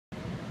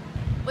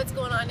What's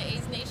going on,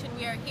 A's Nation?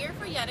 We are here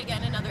for yet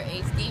again another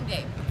A's game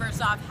day.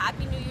 First off,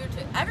 Happy New Year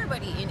to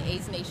everybody in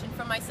A's Nation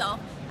from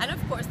myself and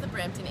of course the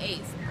Brampton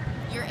A's.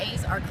 Your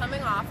A's are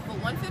coming off of a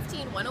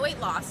 115-108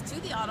 loss to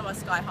the Ottawa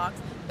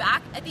Skyhawks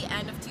back at the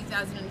end of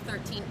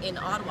 2013 in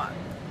Ottawa.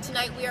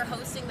 Tonight we are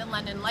hosting the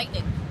London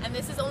Lightning, and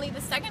this is only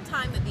the second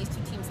time that these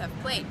two teams have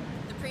played.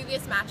 The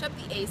previous matchup,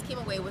 the A's came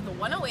away with a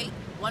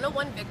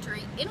 108-101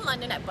 victory in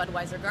London at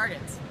Budweiser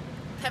Gardens.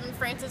 Kevin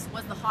Francis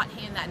was the hot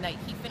hand that night.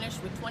 He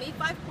finished with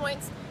 25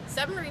 points,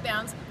 7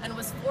 rebounds, and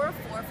was 4 of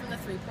 4 from the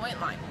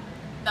three-point line.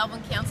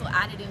 Melvin Council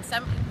added in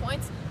 70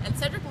 points, and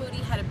Cedric Moody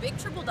had a big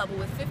triple-double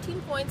with 15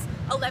 points,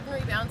 11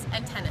 rebounds,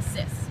 and 10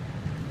 assists.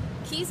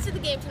 Keys to the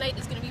game tonight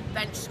is going to be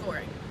bench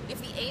scoring.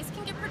 If the A's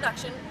can get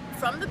production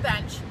from the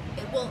bench,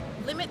 it will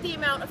limit the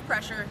amount of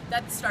pressure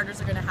that the starters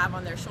are going to have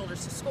on their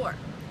shoulders to score.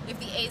 If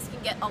the A's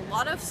can get a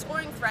lot of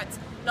scoring threats,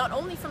 not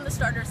only from the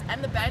starters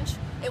and the bench,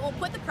 it will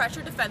put the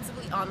pressure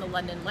defensively on the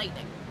London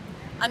Lightning.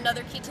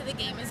 Another key to the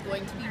game is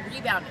going to be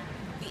rebounding.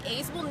 The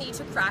A's will need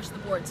to crash the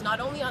boards, not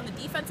only on the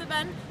defensive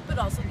end, but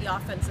also the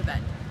offensive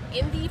end.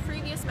 In the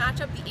previous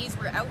matchup, the A's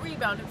were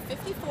out-rebounded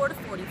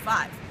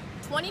 54-45,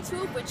 22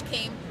 of which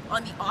came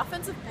on the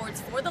offensive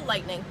boards for the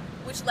Lightning,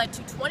 which led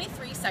to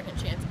 23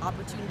 second-chance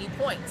opportunity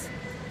points.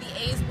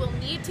 The A's will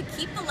need to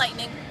keep the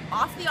Lightning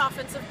off the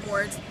offensive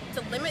boards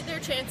to limit their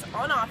chance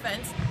on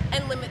offense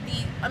and limit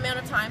the amount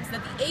of times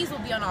that the A's will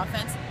be on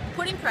offense,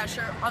 putting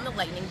pressure on the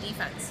Lightning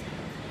defense.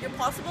 Your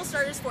possible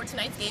starters for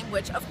tonight's game,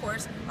 which of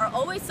course are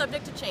always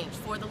subject to change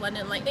for the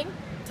London Lightning: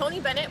 Tony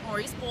Bennett,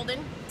 Maurice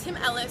Bolden, Tim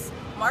Ellis,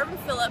 Marvin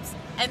Phillips,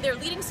 and their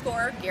leading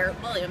scorer,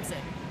 Garrett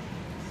Williamson.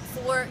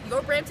 For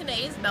your Brampton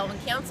A's, Melvin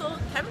Council,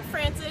 Kevin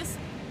Francis,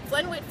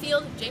 Glenn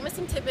Whitfield,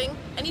 Jamison Tipping,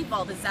 and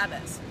Evalda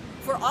Zabez.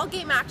 For all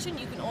game action,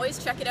 you can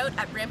always check it out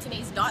at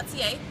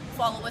bramptonays.ca,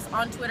 follow us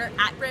on Twitter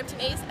at Brampton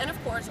A's, and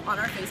of course on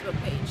our Facebook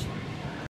page.